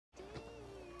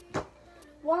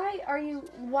Why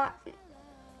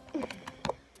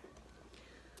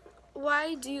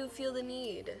do you feel the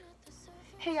need?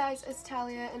 Hey guys, it's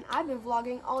Talia, and I've been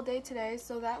vlogging all day today,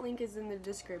 so that link is in the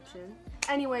description.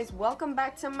 Anyways, welcome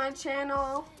back to my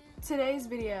channel. Today's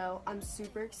video, I'm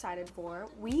super excited for.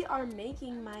 We are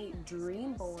making my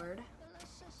dream board,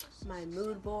 my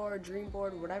mood board, dream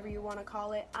board, whatever you want to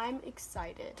call it. I'm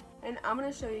excited, and I'm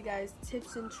going to show you guys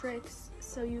tips and tricks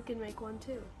so you can make one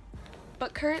too.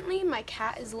 But currently my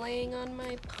cat is laying on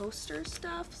my poster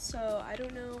stuff, so I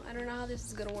don't know how this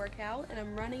is gonna work out, and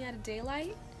I'm running out of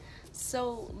daylight,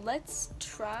 so let's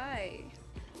try.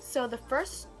 So the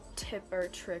first tip or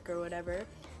trick or whatever,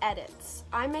 edits.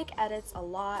 I make edits a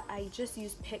lot. I just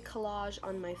use pic collage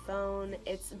on my phone.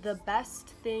 It's the best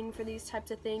thing for these types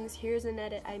of things. Here's an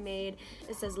edit I made.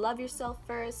 It says love yourself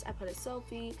first. I put a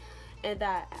selfie and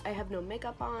that I have no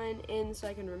makeup on in, so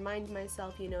I can remind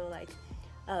myself, you know, like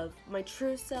of my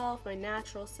true self, my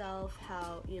natural self,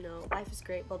 how, you know, life is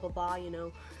great, blah blah blah, you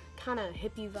know, kind of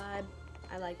hippie vibe.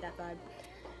 I like that vibe.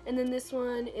 And then this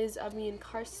one is of me and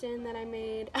Karstin that I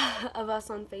made of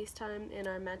us on FaceTime in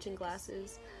our matching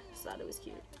glasses. Just thought it was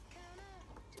cute.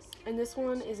 And this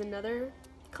one is another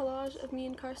collage of me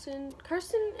and Karstin.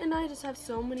 Karstin and I just have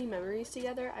so many memories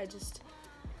together.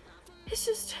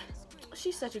 She's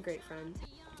such a great friend.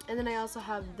 And then I also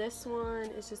have this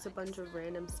one. It's just a bunch of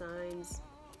random signs.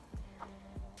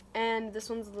 And this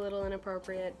one's a little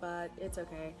inappropriate, but it's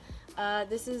okay.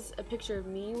 This is a picture of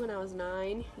me when I was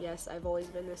 9. Yes, I've always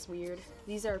been this weird.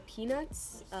 These are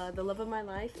Peanuts, the love of my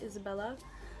life, Isabella.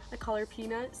 I call her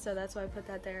Peanut, so that's why I put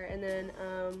that there. And then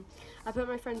I put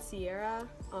my friend Sierra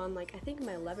on, like, I think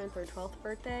my 11th or 12th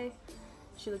birthday.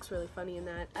 She looks really funny in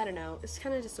that. I don't know. It's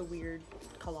kind of just a weird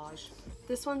collage.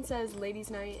 This one says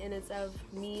Ladies Night, and it's of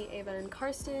me, Ava, and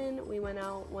Karstin. We went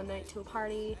out one night to a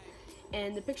party,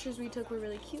 and the pictures we took were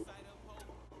really cute.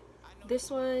 This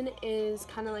one is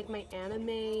kind of like my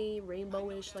anime,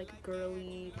 rainbowish, like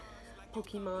girly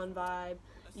Pokemon vibe.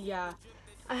 Yeah,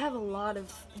 I have a lot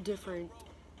of different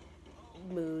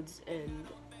moods, and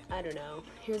I don't know.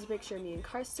 Here's a picture of me and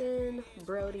Karstin,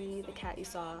 Brody, the cat you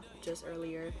saw just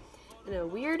earlier, and a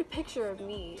weird picture of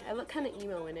me. I look kind of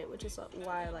emo in it, which is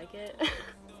why I like it.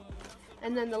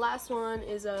 And then the last one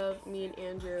is of me and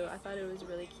Andrew. I thought it was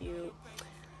really cute.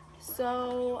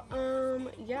 So,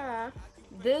 yeah,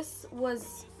 this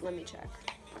was, let me check.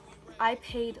 I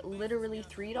paid literally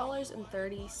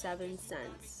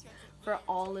 $3.37 for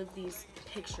all of these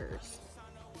pictures.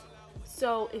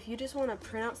 So if you just want to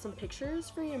print out some pictures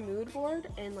for your mood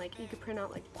board, and like you could print out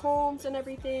like poems and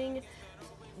everything,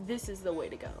 this is the way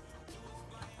to go.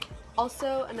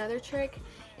 Also, another trick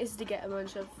is to get a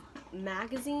bunch of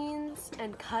magazines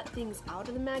and cut things out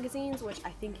of the magazines, which I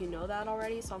think you know that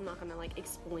already, so I'm not gonna like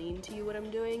explain to you what I'm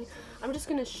doing. I'm just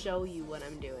gonna show you what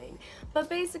I'm doing. But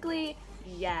basically,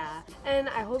 yeah. And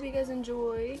I hope you guys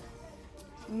enjoy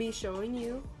me showing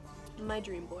you my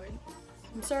dream board.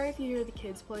 I'm sorry if you hear the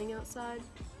kids playing outside.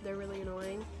 They're really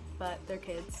annoying, but they're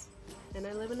kids. And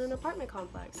I live in an apartment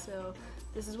complex, so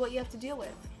this is what you have to deal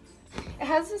with. It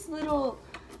has this little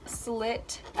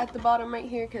slit at the bottom right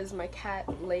here because my cat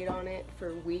laid on it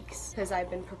for weeks because I've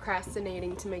been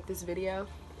procrastinating to make this video.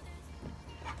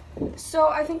 So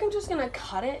I think I'm just gonna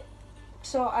cut it.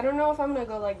 So I don't know if I'm gonna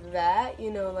go like that,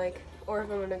 you know, like, or if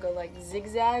I'm gonna go like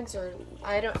zigzags, or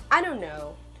I don't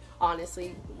know.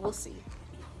 Honestly, we'll see.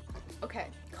 Okay,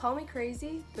 call me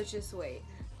crazy, but just wait.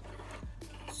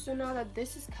 So now that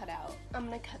this is cut out, I'm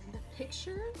gonna cut the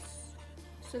pictures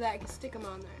so that I can stick them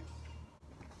on there.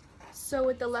 So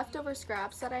with the leftover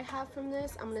scraps that I have from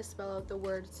this, I'm gonna spell out the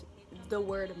word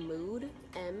mood,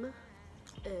 M-O-O-D.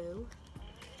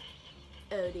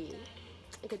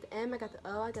 I got the M, I got the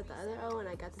O, I got the other O, and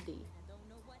I got the D.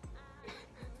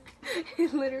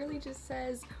 It literally just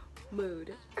says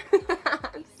mood.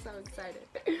 I'm so excited.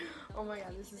 Oh my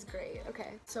god, this is great.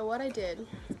 Okay, so what I did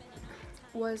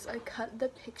was I cut the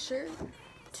picture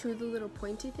to the little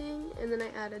pointy thing, and then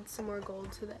I added some more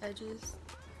gold to the edges.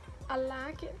 I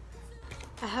like it.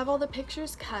 I have all the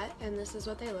pictures cut, and this is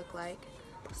what they look like.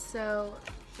 So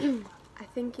I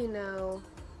think you know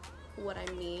what I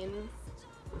mean.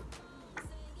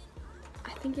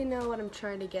 I think you know what I'm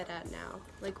trying to get at now,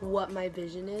 like what my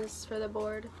vision is for the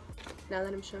board, now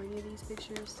that I'm showing you these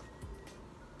pictures.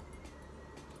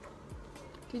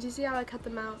 Did you see how I cut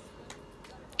them out?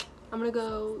 I'm gonna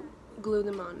go glue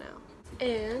them on now.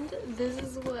 And this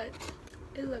is what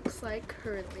it looks like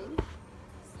currently.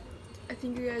 I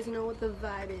think you guys know what the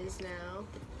vibe is now.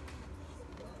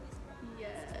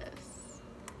 Yes.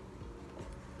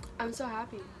 I'm so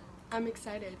happy. I'm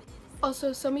excited.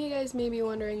 Also, some of you guys may be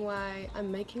wondering why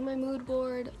I'm making my mood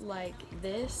board like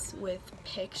this with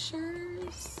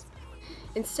pictures.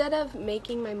 Instead of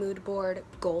making my mood board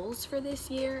goals for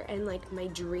this year and like my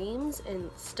dreams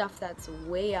and stuff that's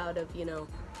way out of, you know,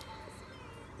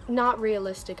 not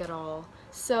realistic at all.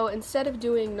 So instead of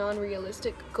doing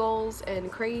non-realistic goals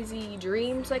and crazy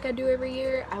dreams like I do every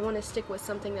year, I want to stick with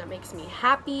something that makes me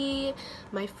happy,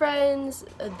 my friends,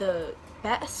 the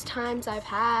best times I've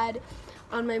had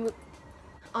on my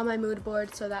mood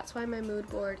board. So that's why my mood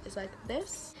board is like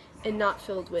this and not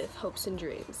filled with hopes and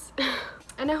dreams.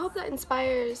 And I hope that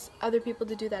inspires other people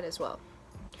to do that as well.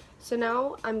 So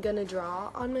now I'm gonna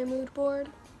draw on my mood board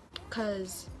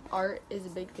because art is a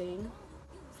big thing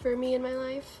for me in my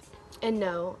life. And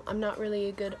no, I'm not really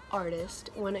a good artist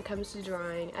when it comes to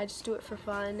drawing. I just do it for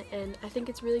fun, and I think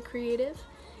it's really creative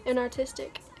and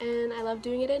artistic, and I love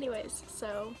doing it anyways.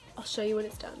 So I'll show you when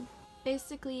it's done.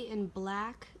 Basically, in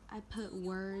black, I put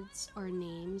words or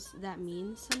names that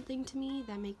mean something to me,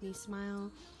 that make me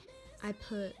smile. I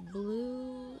put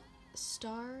blue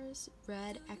stars,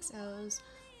 red XOs,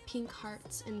 pink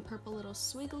hearts, and purple little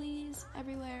swigglies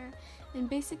everywhere. And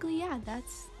basically, yeah,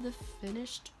 that's the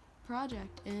finished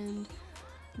project and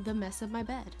the mess of my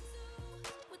bed.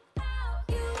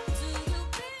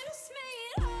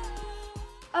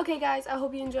 Okay guys, I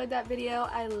hope you enjoyed that video.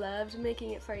 I loved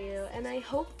making it for you, and I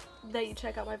hope that you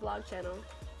check out my vlog channel.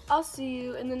 I'll see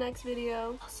you in the next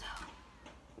video. Also,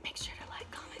 make sure to like,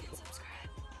 comment, and subscribe.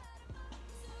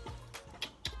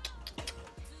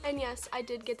 And yes, I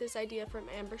did get this idea from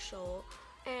Amber Scholl,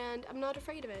 and I'm not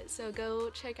afraid of it, so go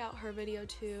check out her video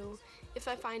too. If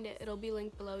I find it, it'll be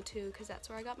linked below too, because that's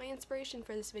where I got my inspiration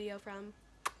for this video from.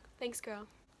 Thanks, girl.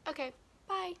 Okay,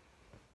 bye.